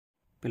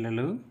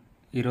పిల్లలు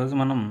ఈరోజు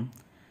మనం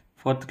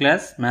 4th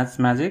class maths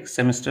magic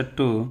semester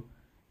 2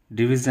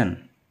 division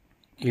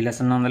ఈ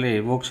లెసన్ నందలి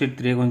వర్క్షీట్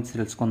 3 గురించి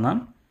తెలుసుకుందాం.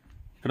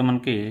 ఇక్కడ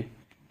మనకి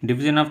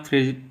division of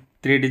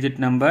three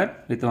digit number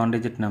with 1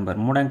 digit number,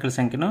 3 అంకెల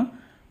సంఖ్యను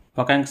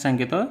 1 అంకె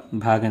సంఖ్యతో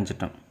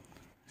భాగించటం.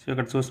 సో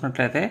ఇక్కడ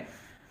చూసినట్లయితే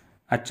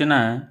అచ్చిన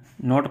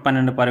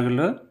 112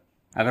 పరుగులు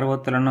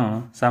అగరవత్తులను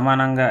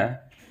సమానంగా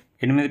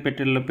 8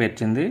 పెట్టెల్లో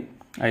పేర్చింది.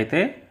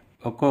 అయితే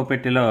ఒక్కో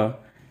పెట్టెలో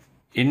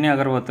ఎన్ని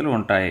అగరవత్తులు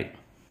ఉంటాయి?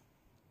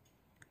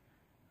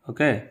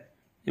 ఓకే,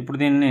 ఇప్పుడు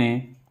దీన్ని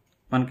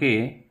మనకి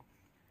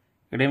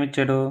ఇక్కడ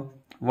ఏమిచ్చాడు,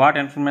 what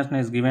information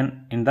is given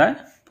in the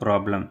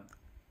problem.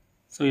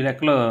 So ఈ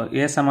లెక్కలో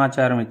ఏ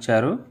సమాచారం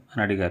ఇచ్చారు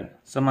అని అడిగారు.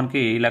 సో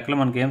మనకి ఈ లెక్కలో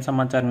మనకి ఏం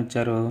సమాచారం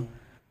ఇచ్చారు,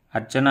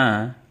 అర్చన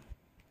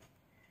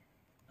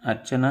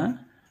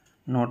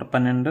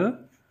 112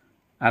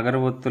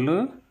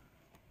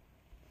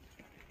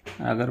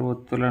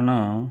 అగరవత్తులను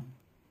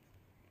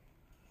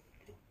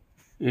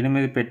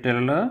 8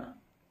 పెట్టెలలో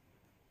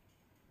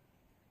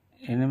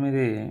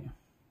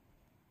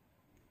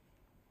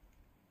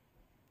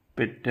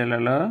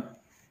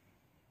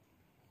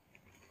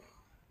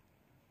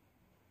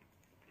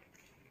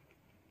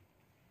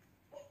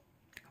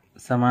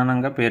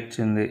సమానంగా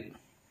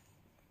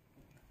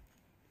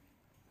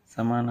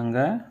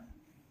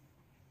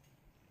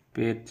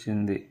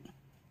పేర్చింది.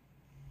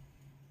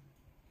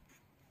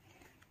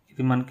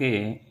 ఇది మనకి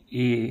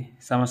ఈ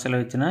సమస్యలో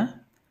ఇచ్చిన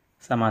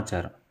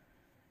సమాచారం.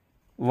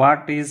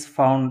 What is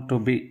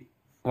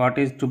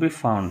to be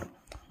found,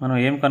 మనం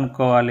ఏం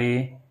కనుక్కోవాలి?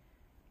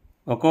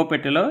 ఒక్కో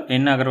పెట్టెలో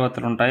ఎన్ని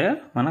అగరవత్తులు ఉంటాయో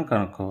మనం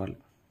కనుక్కోవాలి.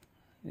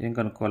 ఏం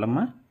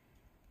కనుక్కోవాలమ్మా?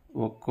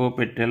 ఒక్కో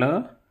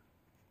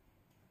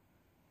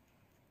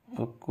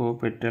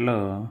పెట్టెలో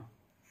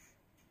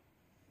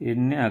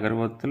ఎన్ని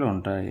అగరవత్తులు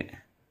ఉంటాయి.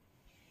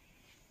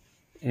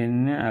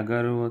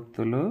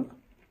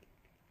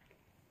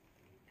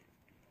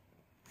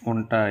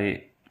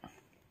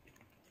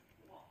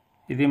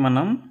 ఇది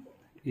మనం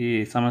ఈ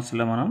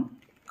సమస్యలో మనం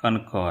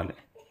కనుక్కోవాలి.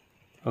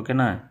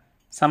 ఓకేనా?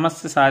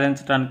 సమస్య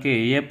సాధించడానికి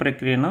ఏ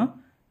ప్రక్రియను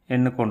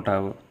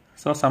ఎన్నుకుంటావు?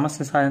 సో సమస్య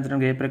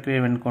సాధించడానికి ఏ ప్రక్రియ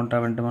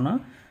ఎన్నుకుంటావు అంటే, మనం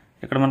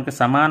ఇక్కడ మనకి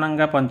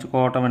సమానంగా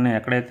పంచుకోవటం అని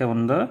ఎక్కడైతే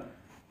ఉందో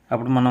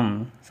అప్పుడు మనం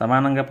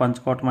సమానంగా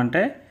పంచుకోవటం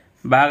అంటే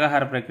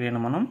భాగాహార ప్రక్రియను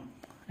మనం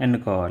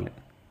ఎన్నుకోవాలి.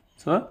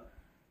 సో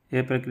ఏ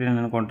ప్రక్రియను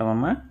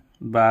ఎన్నుకుంటామమ్మా?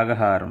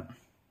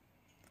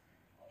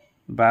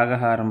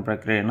 భాగాహారం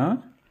ప్రక్రియను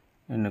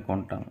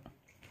ఎన్నుకుంటాము.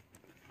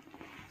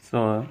 సో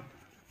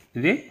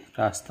ఇది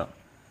రాస్తాం.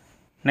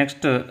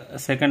 నెక్స్ట్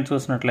సెకండ్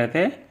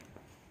చూసినట్లయితే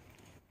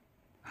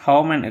హౌ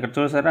మెనీ, ఇక్కడ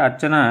చూసారా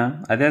అర్చన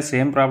అదే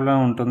సేమ్ ప్రాబ్లం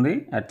ఉంటుంది.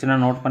 అర్చన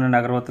 112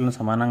 అగరవత్తులను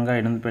సమానంగా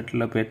 8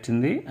 పెట్టెల్లో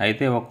పేర్చింది.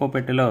 అయితే ఒక్కో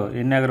పెట్టెలో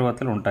ఎన్ని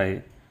అగరవత్తులు ఉంటాయి?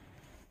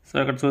 సో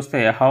ఇక్కడ చూస్తే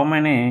how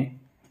many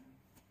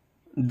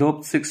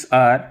dope 6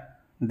 are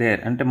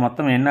there, అంటే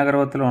మొత్తం ఎన్ని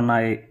అగరవత్తులు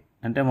ఉన్నాయి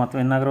అంటే, మొత్తం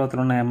ఎన్ని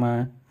అగరవత్తులు ఉన్నాయమ్మా?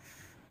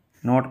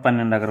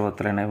 112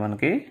 అగరవత్తులు అనేవి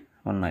మనకి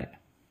ఉన్నాయి.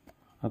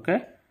 ఓకే,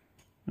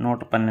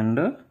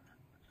 112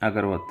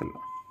 అగరవత్తులు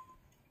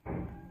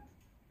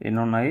ఎన్ని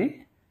ఉన్నాయి?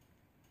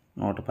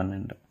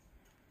 112.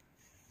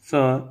 సో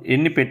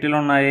ఎన్ని పెట్టెలు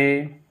ఉన్నాయి?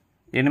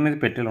 8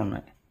 పెట్టెలు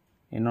ఉన్నాయి.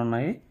 ఎన్ని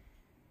ఉన్నాయి?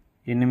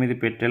 8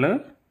 పెట్టెలు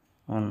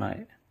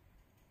ఉన్నాయి.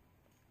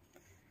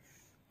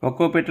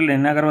 ఒక్కో పెట్టెలో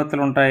ఎన్ని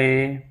అగరవత్తులు ఉంటాయి?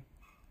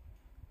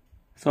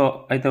 సో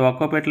అయితే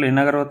ఒక్కో పెట్టెలో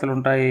ఎన్ని అగరవత్తులు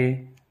ఉంటాయి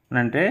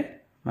అంటే,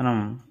 మనం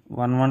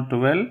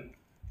 1112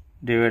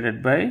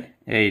 డివైడెడ్ బై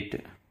 8,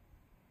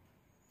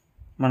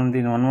 మనం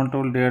దీన్ని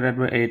 1112 డివైడెడ్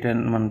బై 8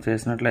 అని మనం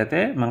చేసినట్లయితే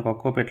మనకు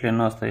ఒక్కో పెట్టెలు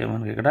ఎన్నో వస్తాయో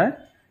మనకి ఇక్కడ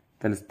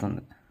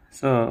తెలుస్తుంది.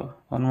 సో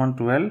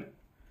 1112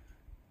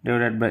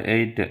 డివైడెడ్ బై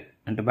 8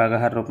 అంటే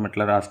భాగాహార రూపం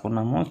ఇట్లా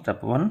రాసుకున్నాము.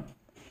 స్టెప్ 1,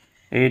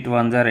 8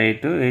 1 *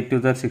 8, 8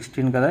 2 *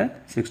 16 కదా,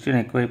 16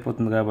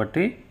 ఎక్కువైపోతుంది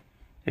కాబట్టి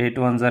 8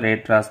 1 *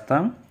 8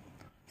 రాస్తాం.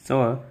 సో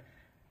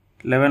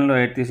 11లో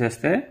 8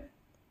 తీసేస్తే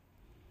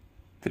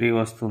 3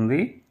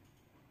 వస్తుంది.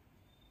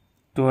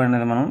 2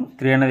 అనేది మనం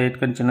 3 అనేది 8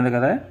 కంటే చిన్నది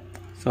కదా,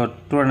 సో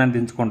 2 అనేది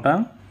దించుకుంటాం.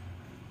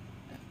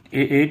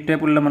 8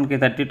 టేబుల్లో మనకి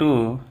 32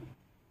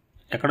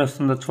 ఎక్కడ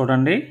వస్తుందో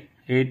చూడండి.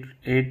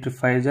 8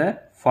 5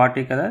 *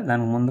 40 కదా,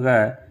 దానికి ముందుగా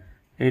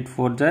 8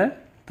 4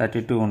 *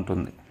 32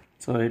 ఉంటుంది.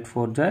 సో 8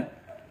 4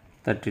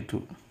 *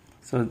 32.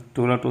 సో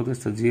 2లో 2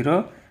 తీస్తే 0,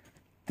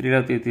 3లో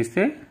 3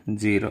 తీస్తే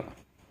 0.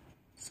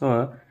 సో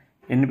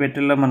ఎన్ని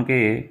పెట్టెల్లో మనకి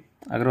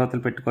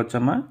అగరవత్తులు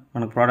పెట్టుకోవచ్చమ్మా?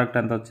 మనకు ప్రోడక్ట్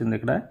ఎంత వచ్చింది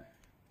ఇక్కడ?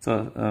 సో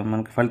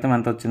మనకి ఫలితం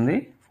ఎంత వచ్చింది?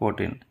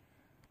 14.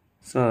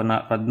 సో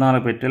 14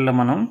 పెట్టెల్లో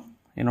మనం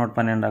ఈ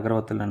 112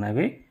 అగరవత్తులు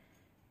అనేవి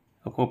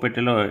ఒక్కో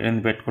పెట్టెలో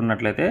 8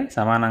 పెట్టుకున్నట్లయితే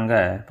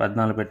సమానంగా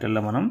 14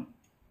 పెట్టెల్లో మనం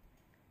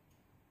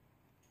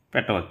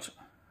పెట్టవచ్చు.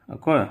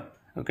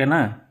 ఓకేనా?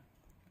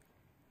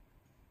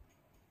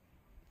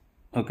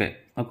 ఓకే,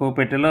 ఒక్కొక్క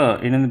పెట్టెలో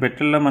 8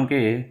 పెట్టెల్లో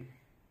మనకి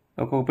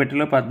ఒక్కొక్క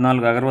పెట్టెలో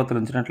 14 అగరవత్తులు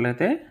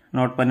ఉంచినట్లయితే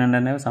 112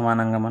 అనేవి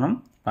సమానంగా మనం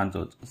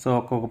పంచవచ్చు. సో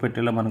ఒక్కొక్క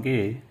పెట్టెలో మనకి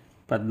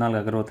 14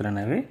 అగరవత్తులు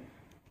అనేవి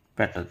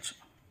పెట్టవచ్చు.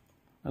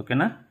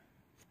 ఓకేనా?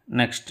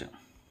 నెక్స్ట్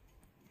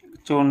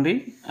చూడండి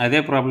అదే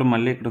ప్రాబ్లం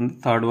మళ్ళీ ఇక్కడ ఉంది.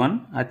 Third one.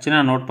 అర్చన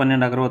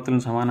 112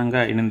 అగరవత్తులను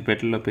సమానంగా 8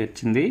 పెట్టెల్లో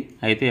పేర్చింది.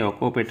 అయితే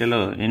ఒక్కో పెట్టెలో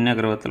ఎన్ని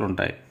అగరవత్తులు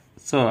ఉంటాయి?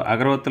 సో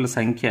అగరవత్తుల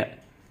సంఖ్య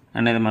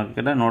అనేది మనకి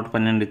ఇక్కడ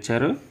 112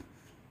 ఇచ్చారు.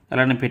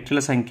 అలానే పెట్టెల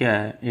సంఖ్య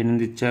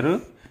 8 ఇచ్చారు.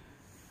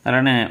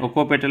 అలానే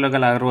ఒక్కో పెట్టెలో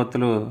గల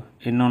అగరవత్తులు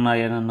ఎన్ని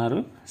ఉన్నాయి అని అన్నారు.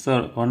 సో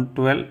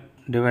 112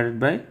 డివైడెడ్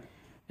బై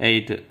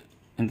 8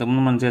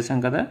 ఇంతకుముందు మనం చేసాం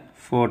కదా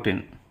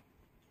 14.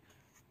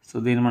 సో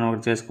దీన్ని మనం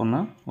ఒకటి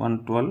చేసుకుందాం.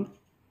 112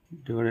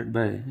 డివైడెడ్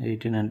బై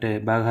 18 అంటే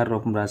భాగాహార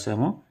రూపం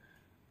రాసాము.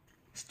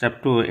 స్టెప్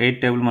 2 8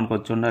 టేబుల్ మనకు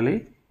వచ్చి ఉండాలి.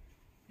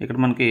 ఇక్కడ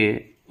మనకి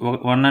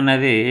 1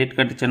 అనేది 8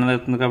 కంటే చిన్నది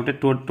అవుతుంది కాబట్టి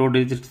 2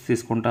 డిజిట్స్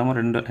తీసుకుంటాము,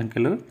 2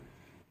 అంకెలు.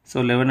 సో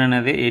 11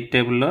 అనేది 8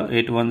 టేబుల్లో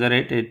 8 1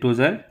 8 8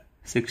 2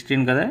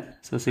 16 కదా.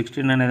 సో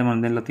 16 అనేది మనం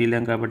దీనిలో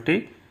తీయలేం కాబట్టి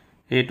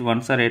 8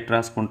 1 8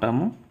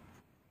 రాసుకుంటాము.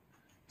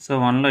 సో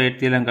 1లో 8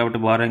 తీయలేం కాబట్టి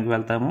బారోయింగ్కి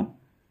వెళ్తాము.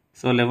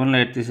 సో 11లో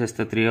 8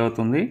 తీసేస్తే 3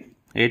 అవుతుంది.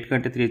 8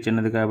 కంటే 3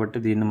 చిన్నది కాబట్టి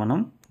దీన్ని మనం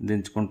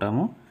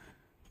దించుకుంటాము.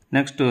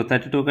 నెక్స్ట్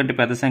 32 కంటే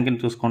పెద్ద సంఖ్యను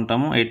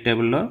చూసుకుంటాము 8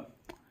 టేబుల్లో.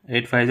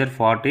 8 5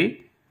 40.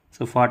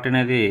 సో 40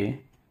 అనేది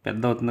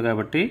పెద్ద అవుతుంది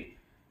కాబట్టి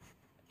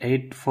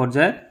 8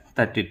 4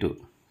 32.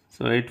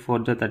 సో 8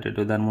 4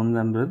 32 దాని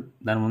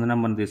ముందు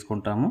నెంబర్ని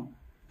తీసుకుంటాము.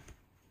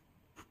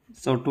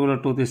 సో 2లో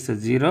 2 తీస్తే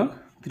 0,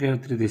 3లో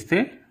 3 తీస్తే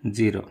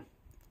 0.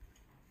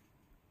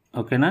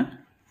 ఓకేనా.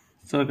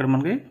 సో ఇక్కడ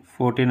మనకి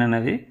 14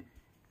 అనేది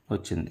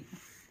వచ్చింది.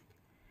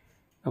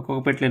 ఒక్కొక్క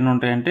పెట్టెలు ఎన్ని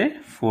ఉంటాయంటే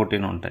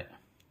 14 ఉంటాయి.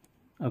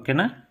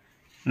 ఓకేనా.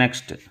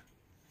 నెక్స్ట్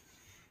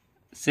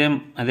సేమ్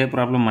అదే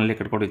ప్రాబ్లం మళ్ళీ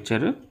ఇక్కడ కూడా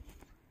ఇచ్చారు.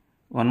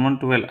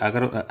 1112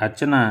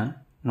 అర్చన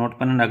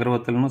 112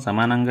 అగరవత్తులను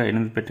సమానంగా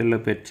 8 పెట్టెల్లో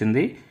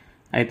పేర్చింది.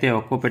 అయితే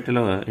ఒక్కో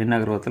పెట్టెలో ఎన్ని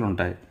అగరవత్తులు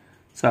ఉంటాయి?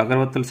 సో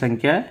అగరవత్తుల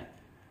సంఖ్య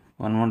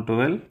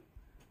 112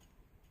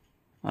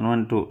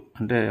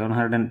 అంటే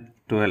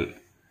 112.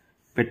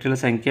 పెట్టెల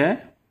సంఖ్య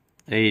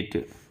 8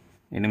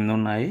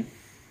 ఉన్నాయి.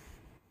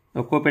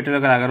 ఒక్కో పెట్టెలో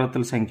గల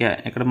అగరవత్తుల సంఖ్య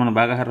ఇక్కడ మనం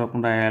భాగాహార రూపం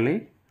రాయాలి.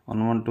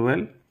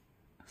 112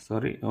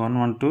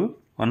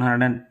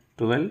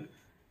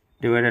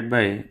 డివైడెడ్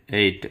బై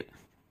 8.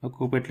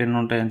 ఒక్కో పెట్టెలు ఎన్ని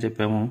ఉంటాయని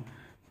చెప్పాము,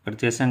 ఇక్కడ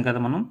చేసాం కదా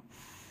మనం.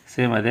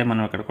 సేమ్ అదే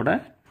మనం ఇక్కడ కూడా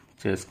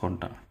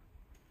చేసుకుంటాం.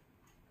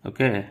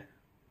 ఓకే.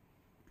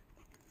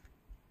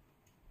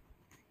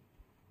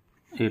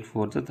 8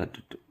 4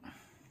 32.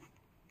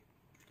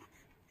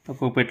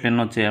 ఒక్కో పెట్టెలు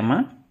ఎన్ని వచ్చాయమ్మా?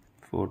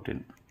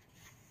 14.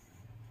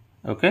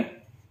 ఓకే.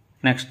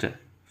 నెక్స్ట్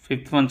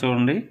 5th వన్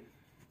చూడండి.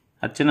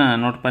 అర్చన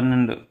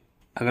 112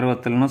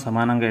 అగరవత్తులను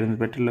సమానంగా 8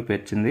 పెట్టెల్లో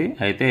పేర్చింది.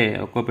 అయితే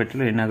ఒక్కో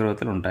పెట్టెలో ఎన్ని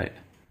అగరవత్తులు ఉంటాయి?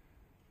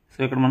 సో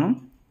ఇక్కడ మనం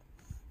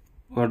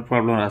వర్డ్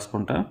ప్రాబ్లం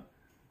రాసుకుంటాం.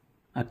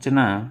 అర్చన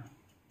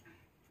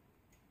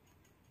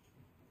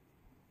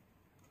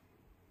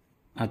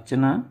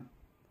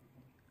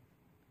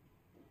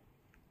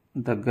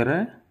దగ్గర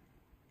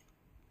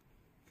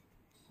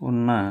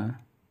ఉన్న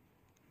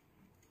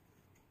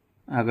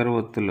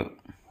అగరవత్తులు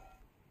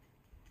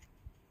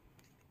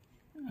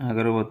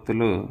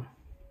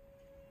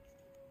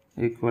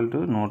ఈక్వల్ టు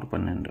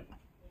 112.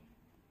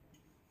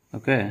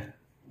 ఓకే.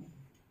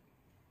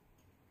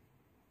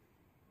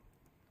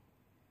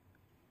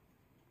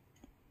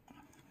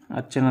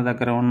 అర్చన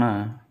దగ్గర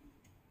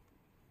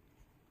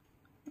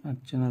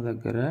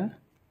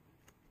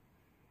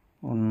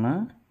ఉన్న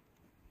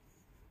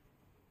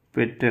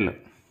పెట్టెలు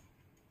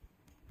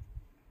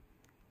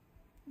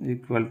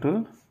ఈక్వల్ టు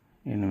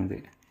 8.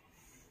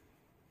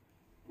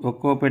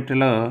 ఒక్కో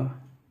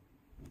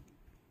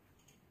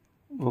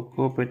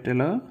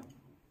పెట్టెలో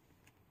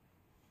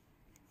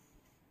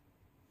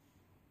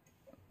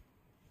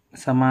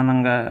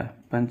సమానంగా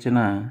పంచిన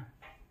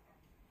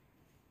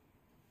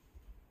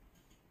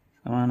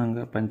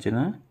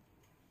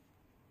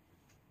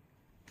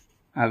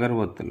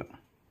అగరవత్తులు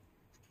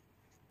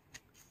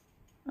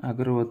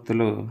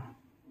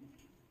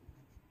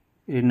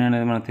ఎన్ని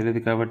అనేది మనకు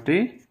తెలియదు కాబట్టి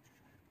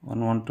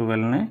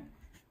 112ని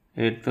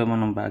 8తో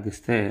మనం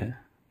భాగిస్తే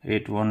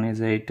 8 1 is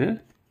 8,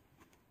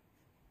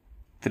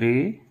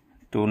 3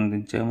 2ని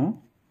దించాము,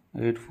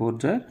 8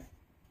 4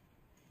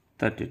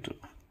 32.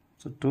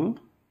 సో 2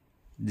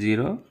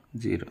 0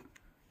 0.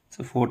 సో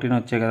 14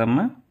 వచ్చాయి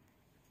కదమ్మా.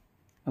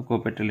 ఒక్కో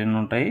పెట్టెలు ఎన్ని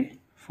ఉంటాయి?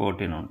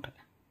 14 ఉంటాయి.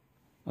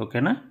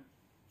 ఓకేనా.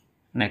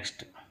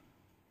 నెక్స్ట్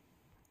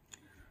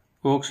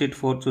వర్క్షీట్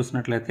 4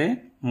 చూసినట్లయితే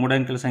 3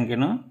 అంకెల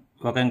సంఖ్యను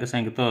 1 అంకె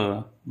సంఖ్యతో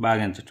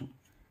భాగించటం.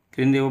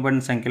 క్రింది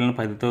ఇవ్వబడిన సంఖ్యలను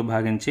 10తో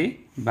భాగించి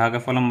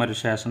భాగఫలం మరియు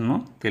శేషంను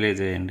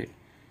తెలియజేయండి.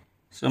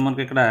 సో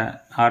మనకి ఇక్కడ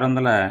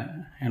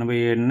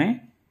 687ని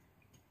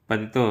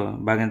 10తో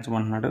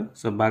భాగించమంటున్నాడు.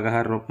 సో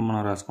భాగాహార రూపం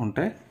మనం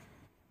రాసుకుంటే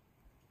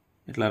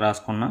ఇట్లా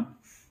రాసుకున్నాం.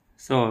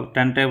 సో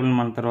 10 టేబుల్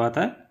మన తర్వాత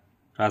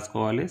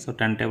రాసుకోవాలి. సో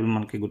 10 టేబుల్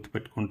మనకి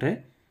గుర్తుపెట్టుకుంటే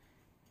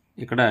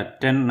ఇక్కడ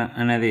 10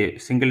 అనేది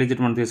సింగిల్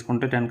డిజిట్ మనం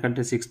తీసుకుంటే 10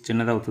 కంటే 6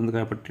 చిన్నది అవుతుంది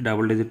కాబట్టి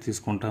డబుల్ డిజిట్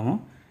తీసుకుంటాము.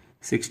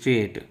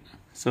 68.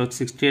 సో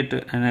 68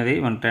 అనేది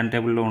మన 10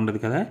 టేబుల్లో ఉండదు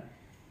కదా.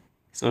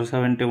 సో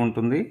 70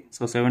 ఉంటుంది.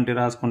 సో 70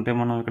 రాసుకుంటే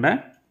మనం ఇక్కడ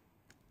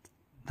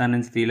దాని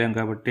నుంచి తీయలేం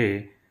కాబట్టి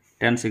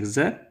 10 6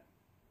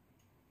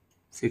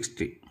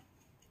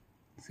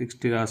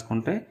 60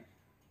 రాసుకుంటే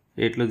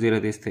 8లో 0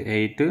 తీస్తే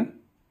 8,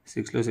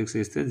 6లో 6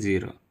 తీస్తే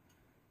 0.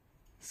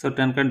 సో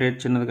 10 కంటే 8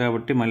 చిన్నది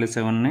కాబట్టి మళ్ళీ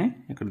 7ని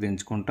ఇక్కడ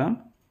దించుకుంటాం.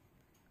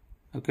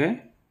 ఓకే,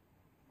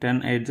 10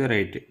 8 జర్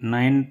 80.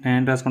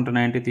 9 రాసుకుంటే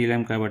 90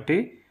 తీయలేం కాబట్టి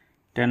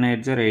 10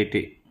 8 జర్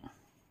 80.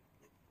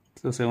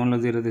 సో 7లో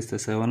 0 తీస్తే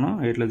 7,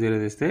 8లో 0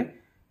 తీస్తే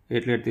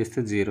 8లో 8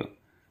 తీస్తే 0.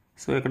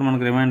 సో ఇక్కడ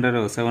మనకు రిమైండర్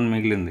 7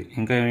 మిగిలింది.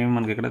 ఇంకా ఏమి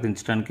మనకి ఇక్కడ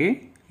దించడానికి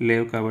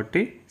లేవు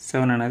కాబట్టి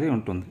 7 అనేది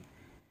ఉంటుంది.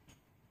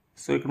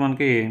 సో ఇక్కడ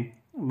మనకి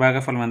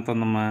భాగఫలం ఎంత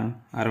ఉందమ్మా?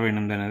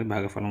 68 అనేది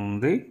భాగఫలం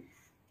ఉంది.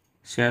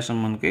 శేషం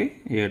మనకి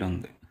 7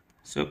 ఉంది.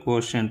 So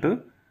quotient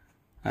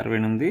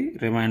 68,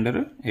 reminder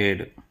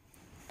 7.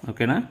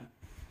 ఓకేనా?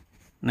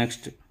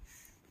 నెక్స్ట్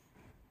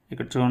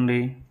ఇక్కడ చూడండి,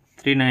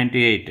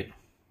 398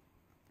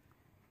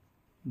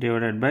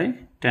 డివైడెడ్ బై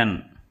 10.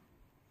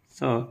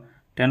 సో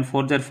 10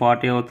 4 జర్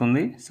 40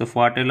 అవుతుంది. సో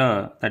 40లో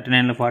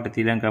 39లో 40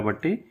 తీయలేం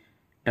కాబట్టి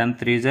 10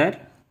 3 జర్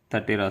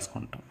 30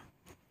 రాసుకుంటాం.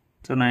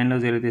 సో 9లో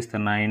 0 తీస్తే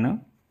 9,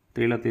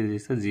 3లో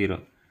తీస్తే 0.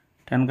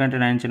 10 కంటే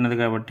 9 చిన్నది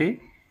కాబట్టి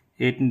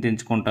 8ని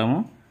తెంచుకుంటాము.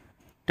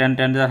 10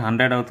 10 జర్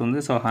 100 అవుతుంది.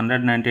 సో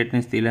 198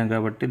 నుంచి తీయలేం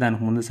కాబట్టి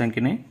దానికి ముందు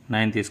సంఖ్యని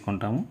 9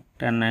 తీసుకుంటాము.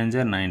 10 9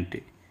 జర్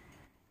 90.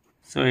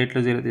 సో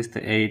 8లో 0 తీస్తే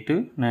 8,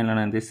 9లో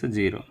 9 తీస్తే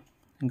 0.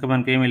 ఇంకా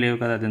మనకి ఏమీ లేవు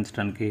కదా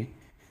దించడానికి.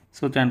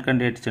 సో 10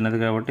 కంటే 8 చిన్నది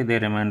కాబట్టి ఇదే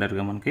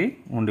రిమైండర్గా మనకి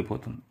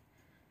ఉండిపోతుంది.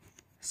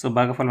 సో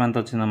భాగఫలం ఎంత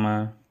వచ్చిందమ్మా?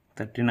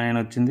 39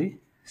 వచ్చింది.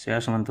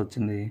 శేషం ఎంత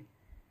వచ్చింది?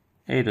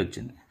 8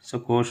 వచ్చింది. So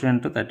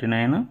quotient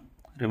 39,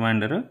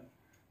 reminder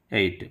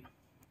 8.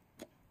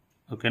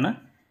 ఓకేనా?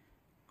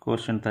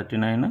 Quotient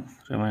 39,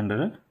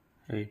 reminder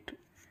 8.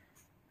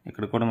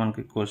 ఇక్కడ కూడా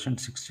మనకి quotient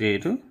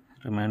 68,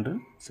 reminder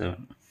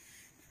 7.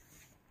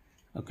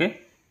 Okay,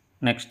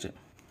 next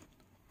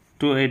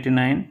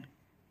 289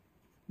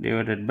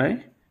 divided by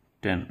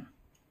 10.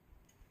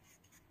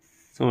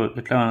 So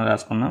ఇట్లా మనం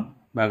రాసుకున్నాం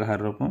భాగహార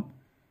రూపం.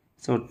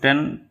 సో 10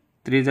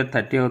 3 జర్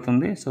 30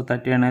 అవుతుంది. సో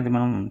 30 అనేది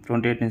మనం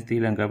 28 నుంచి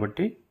తీయలేం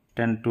కాబట్టి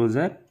 10 2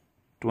 జర్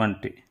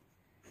 20.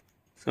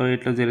 సో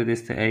 8లో 0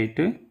 తీస్తే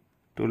 8,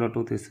 2లో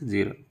 2 తీస్తే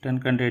 0. 10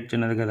 కంటే 8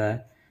 చిన్నది కదా.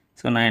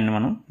 సో 9ని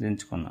మనం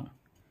దించుకున్నాం.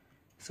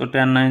 సో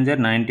 10 9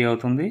 జర్ 90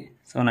 అవుతుంది.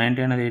 సో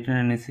 90 అనేది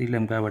 89 నుంచి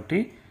తీయలేం కాబట్టి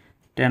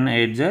 10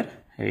 8 జర్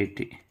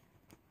 80.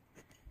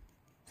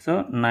 సో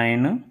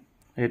 9,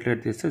 8లో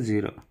 8 తీస్తే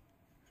 0.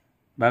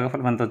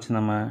 భాగఫలం ఎంత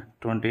వచ్చిందమ్మా?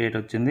 28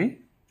 వచ్చింది.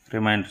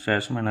 రిమైండర్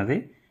శేషం అనేది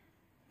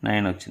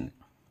 9 వచ్చింది.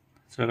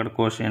 సో ఇక్కడ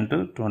కోషియంట్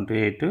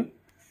 28,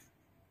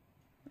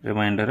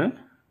 రిమైండర్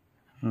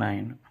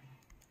 9.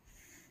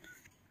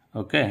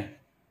 ఓకే,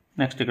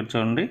 నెక్స్ట్ ఇక్కడ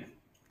చూడండి,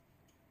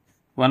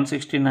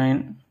 169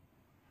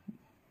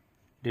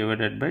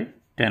 డివైడెడ్ బై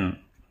 10.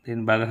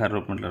 దీని భాగహార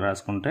రూపం ఇట్లా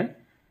రాసుకుంటే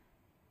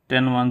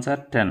 10 1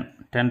 జర్ 10,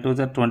 10 2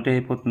 జర్ 20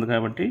 అయిపోతుంది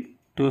కాబట్టి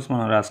 2s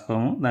మనం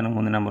రాసుకోము, దానికి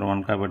ముందు నెంబర్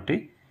 1 కాబట్టి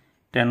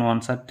 10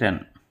 1 జర్ 10.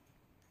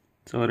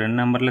 సో 2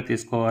 నెంబర్లే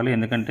తీసుకోవాలి,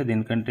 ఎందుకంటే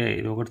దీనికంటే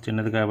ఇది ఒకటి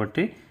చిన్నది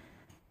కాబట్టి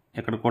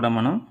ఇక్కడ కూడా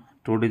మనం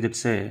 2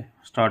 డిజిట్సే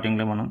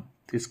స్టార్టింగ్లో మనం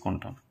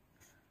తీసుకుంటాం.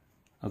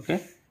 Okay,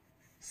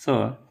 so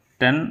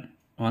 10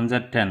 1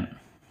 జర్ 10.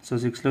 సో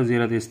 6లో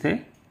 0 తీస్తే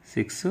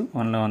 6,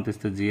 1లో 1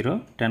 తీస్తే 0.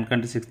 10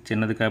 కంటే 6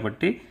 చిన్నది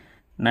కాబట్టి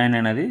 9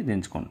 అనేది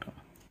దించుకుంటాం.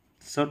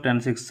 సో 10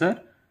 6 జర్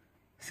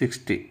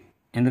 60.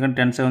 ఎందుకంటే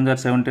 10 7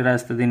 జర్ 70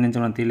 రాస్తే దీని నుంచి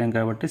మనం తీయలేం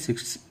కాబట్టి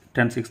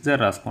 10 6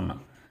 జర్ రాసుకున్నాం.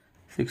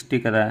 60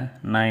 కదా,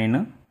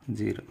 9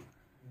 0.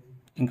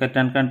 ఇంకా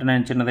 10 కంటే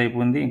 9 చిన్నది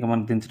అయిపోయింది, ఇంకా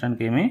మనకు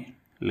దించడానికి ఏమీ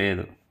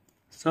లేదు.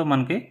 సో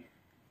మనకి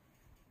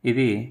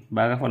ఇది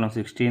భాగఫలం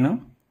 16,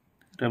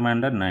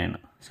 రిమైండర్ 9,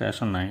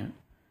 శేషం 9.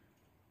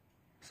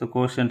 So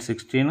quotient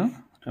 16,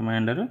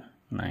 reminder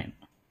 9.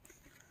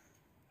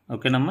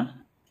 ఓకేనమ్మా?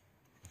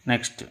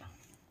 నెక్స్ట్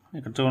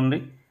ఇక్కడ చూడండి,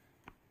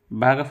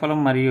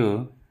 భాగఫలం మరియు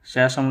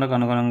శేషంలకు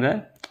అనుగుణంగా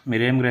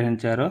మీరేం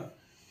గ్రహించారో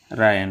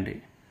రాయండి.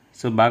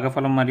 సో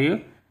భాగఫలం మరియు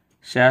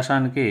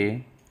శేషానికి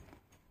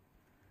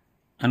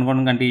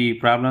అనుగుణంగా అంటే ఈ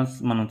ప్రాబ్లమ్స్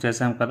మనం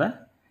చేసాం కదా,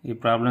 ఈ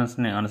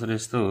ప్రాబ్లమ్స్ని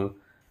అనుసరిస్తూ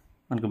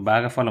మనకి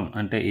భాగఫలం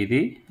అంటే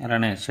ఇది,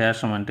 అలానే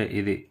శేషం అంటే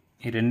ఇది,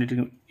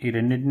 ఈ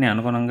రెండింటిని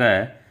అనుగుణంగా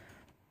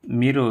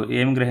మీరు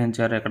ఏం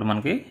గ్రహించారో ఇక్కడ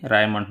మనకి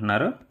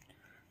రాయమంటున్నారు.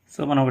 సో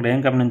మనం ఒకటి ఏం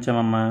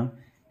గమనించామమ్మా,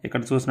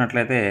 ఇక్కడ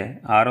చూసినట్లయితే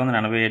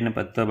 687ని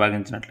 10తో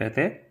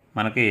భాగించినట్లయితే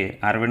మనకి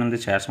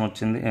 68 శేషం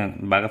వచ్చింది,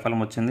 భాగఫలం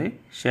వచ్చింది,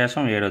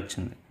 శేషం 7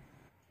 వచ్చింది.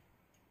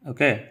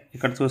 ఓకే,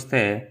 ఇక్కడ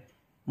చూస్తే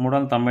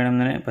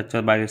 398ని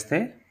 10తో భాగిస్తే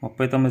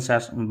 39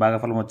 శేషం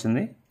భాగఫలం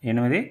వచ్చింది,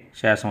 8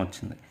 శేషం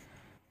వచ్చింది.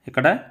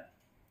 ఇక్కడ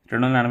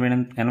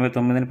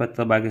 289ని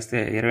 10తో భాగిస్తే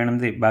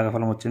 28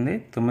 భాగఫలం వచ్చింది,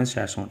 9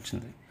 శేషం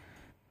వచ్చింది.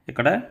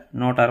 ఇక్కడ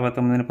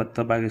 169ని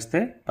 10తో భాగిస్తే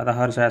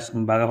 16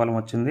 శేషం భాగఫలం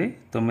వచ్చింది,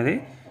 9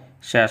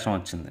 శేషం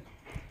వచ్చింది.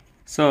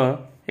 సో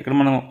ఇక్కడ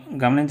మనం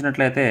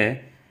గమనించినట్లయితే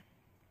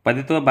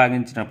 10తో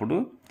భాగించినప్పుడు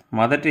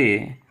మొదటి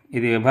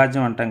ఇది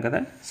విభాజ్యం అంటాం కదా,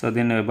 సో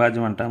దీన్ని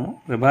విభాజ్యం అంటాము.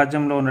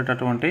 విభాజ్యంలో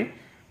ఉండేటటువంటి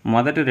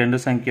మొదటి 2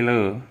 సంఖ్యలు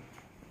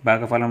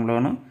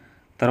భాగఫలంలోను,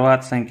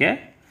 తరువాత సంఖ్య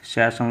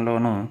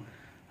శేషంలోను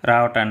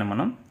రావటాన్ని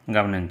మనం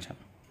గమనించాం.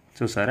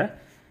 చూసారా,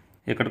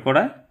 ఇక్కడ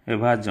కూడా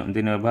విభాజ్యం,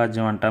 దీన్ని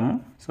విభాజ్యం అంటాము.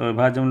 సో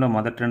విభాజ్యంలో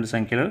మొదటి 2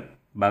 సంఖ్యలు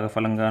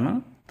భాగఫలంగాను,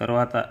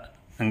 తరువాత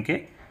అంకె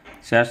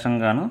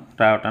శేషంగాను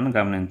రావటాన్ని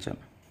గమనించాం.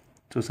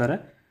 చూసారా,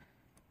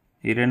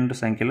 ఈ రెండు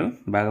సంఖ్యలు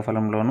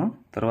భాగఫలంలోను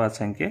తరువాత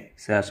సంఖ్య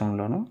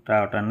శేషంలోను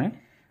రావటాన్ని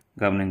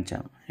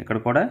గమనించాం. ఇక్కడ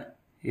కూడా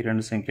ఈ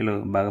రెండు సంఖ్యలు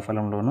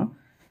భాగఫలంలోను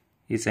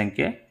ఈ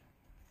సంఖ్య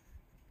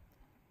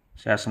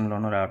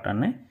శేషంలోను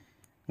రావటాన్ని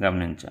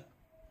గమనించాం.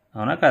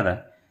 అవునా కదా?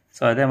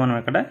 సో అదే మనం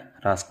ఇక్కడ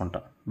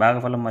రాసుకుంటాం.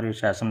 భాగఫలం మరియు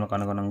శేషంలకు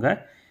అనుగుణంగా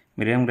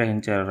మీరేం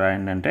గ్రహించారు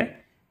రాయండి అంటే,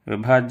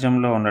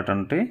 విభాజ్యంలో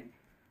ఉన్నటువంటి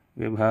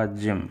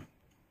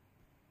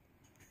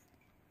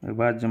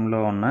విభాజ్యంలో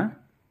ఉన్న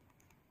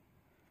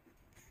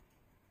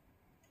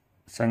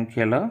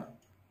సంఖ్యలో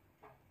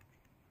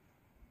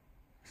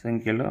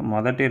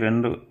మొదటి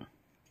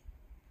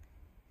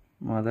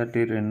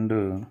రెండు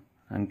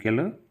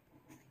అంకెలు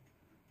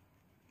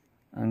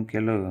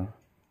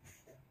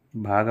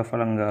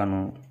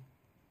భాగఫలంగాను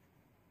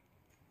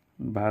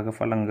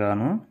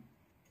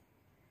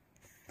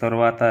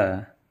తరువాత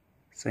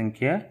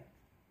అంకె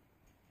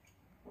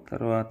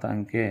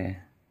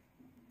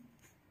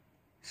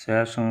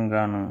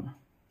శేషంగాను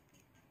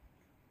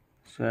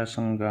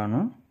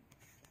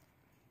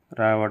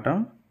రావటం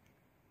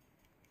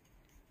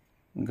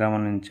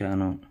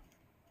గమనించాను.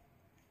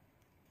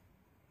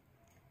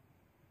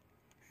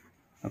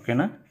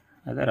 ఓకేనా?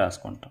 అదే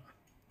రాసుకుంటాం.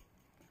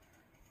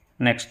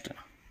 నెక్స్ట్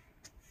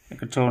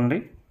ఇక్కడ చూడండి,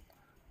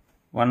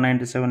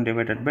 197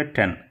 డివైడెడ్ బై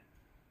 10.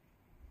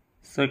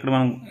 సో ఇక్కడ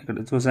మనం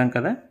చూసాం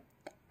కదా,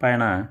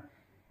 పైన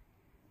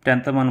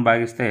 10తో మనం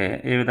భాగిస్తే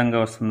ఏ విధంగా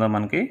వస్తుందో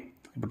మనకి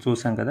ఇప్పుడు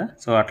చూసాం కదా.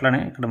 సో అట్లనే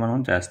ఇక్కడ మనం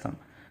చేస్తాం.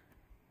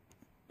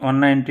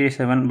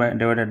 197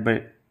 డివైడెడ్ బై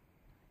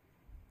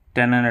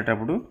 10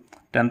 అనేటప్పుడు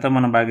 10తో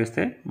మనం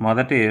భాగిస్తే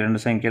మొదటి రెండు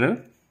సంఖ్యలు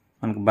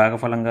మనకు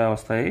భాగఫలంగా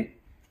వస్తాయి,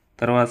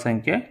 తర్వాత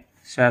సంఖ్య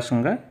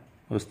శేషంగా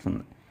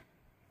వస్తుంది.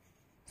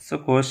 సో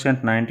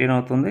కోషియంట్ 19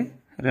 అవుతుంది,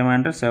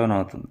 రిమైండర్ 7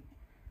 అవుతుంది.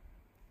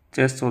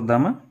 చేసి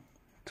చూద్దామా?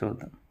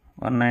 చూద్దాం.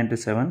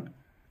 197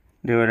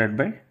 డివైడెడ్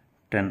బై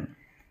 10.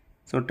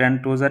 సో 10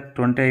 2s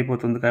 20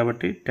 అయిపోతుంది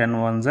కాబట్టి 10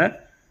 1s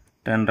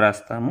 10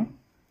 రాస్తాము.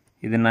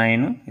 ఇది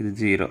 9, ఇది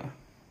 0,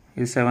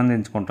 ఇది 7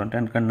 దించుకుంటాం.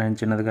 10 కన్నా 9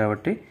 చిన్నది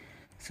కాబట్టి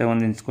 7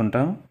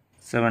 దించుకుంటాము.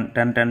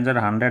 10 10s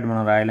 100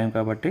 మనం రాయలేము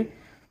కాబట్టి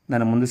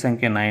దాని ముందు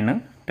సంఖ్య 9,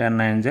 10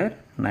 9s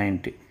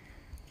 90.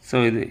 సో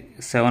ఇది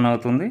 7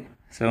 అవుతుంది.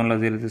 7లో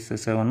 0 తీస్తే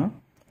 7,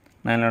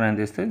 9లో 9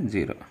 తీస్తే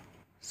 0.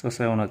 సో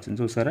 7 వచ్చింది.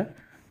 చూసారా,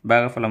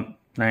 భాగఫలం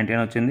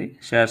 19 వచ్చింది,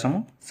 శేషము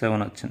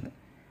 7 వచ్చింది.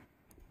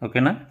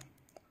 ఓకేనా?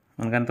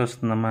 మనకు ఎంత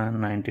వస్తుందమ్మా?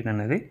 19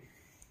 అనేది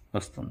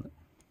వస్తుంది.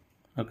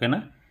 ఓకేనా?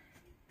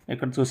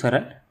 ఇక్కడ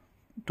చూసారా,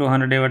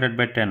 200 డివైడెడ్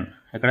బై 10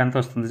 ఇక్కడ ఎంత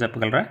వస్తుంది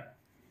చెప్పగలరా?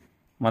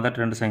 మొదటి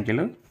రెండు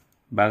సంఖ్యలు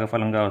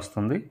భాగఫలంగా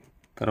వస్తుంది,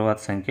 తరువాత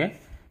సంఖ్య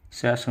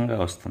శేషంగా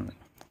వస్తుంది.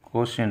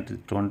 Quotient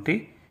 20,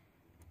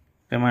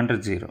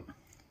 reminder 0.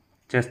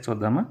 చేసి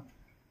చూద్దామా?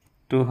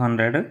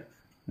 200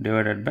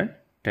 divided by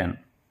 10.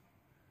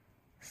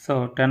 So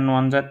 10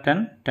 1s 10,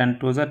 10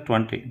 2s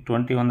 20.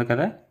 20 ఉంది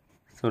కదా.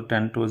 So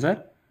 10 2s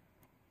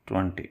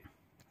 20.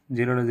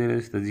 0లో 0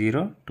 తీస్తే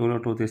 0, 2లో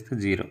 2 తీస్తే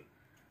 0.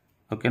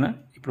 ఓకేనా?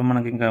 ఇప్పుడు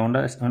మనకి ఇంకా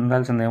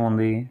ఉండాల్సింది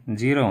ఏముంది?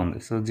 0 ఉంది.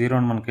 సో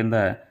 0ని మన కింద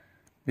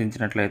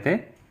దించినట్లయితే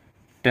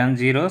 10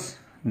 zeros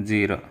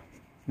 0,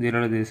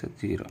 0లో తీస్తే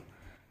 0.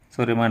 సో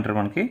రిమైండర్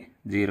మనకి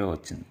 0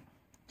 వచ్చింది.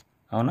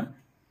 అవునా?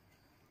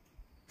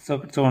 సో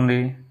ఇక్కడ చూడండి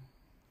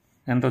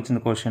ఎంత వచ్చింది?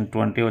 క్వశ్చన్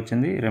 20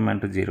 వచ్చింది,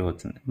 రిమైండర్ 0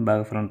 వచ్చింది.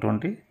 భాగఫలం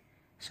 20,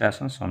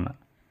 శేషం 0.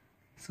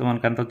 సో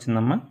మనకు ఎంత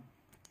వచ్చిందమ్మా?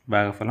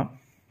 భాగఫలం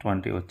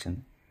 20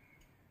 వచ్చింది.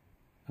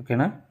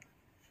 ఓకేనా?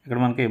 ఇక్కడ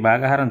మనకి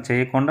భాగాహారం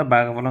చేయకుండా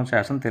భాగఫలం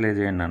శేషం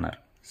తెలియజేయండి అన్నారు.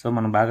 సో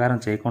మనం భాగాహారం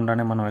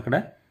చేయకుండానే మనం ఇక్కడ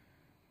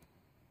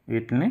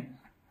వీటిని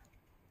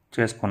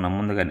చేసుకున్నాం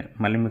ముందుగానే.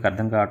 మళ్ళీ మీకు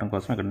అర్థం కావడం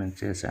కోసం ఇక్కడ నేను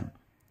చేశాను.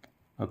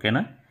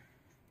 ఓకేనా?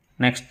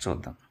 నెక్స్ట్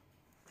చూద్దాం.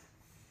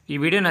 ఈ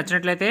వీడియో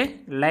నచ్చినట్లయితే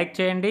లైక్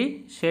చేయండి,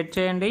 షేర్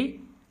చేయండి.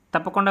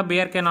 తప్పకుండా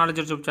బీఆర్కే నాలెడ్జ్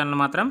యూట్యూబ్ ఛానల్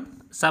మాత్రం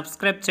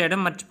సబ్స్క్రైబ్ చేయడం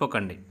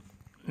మర్చిపోకండి.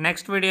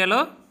 నెక్స్ట్ వీడియోలో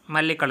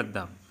మళ్ళీ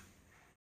కలుద్దాం.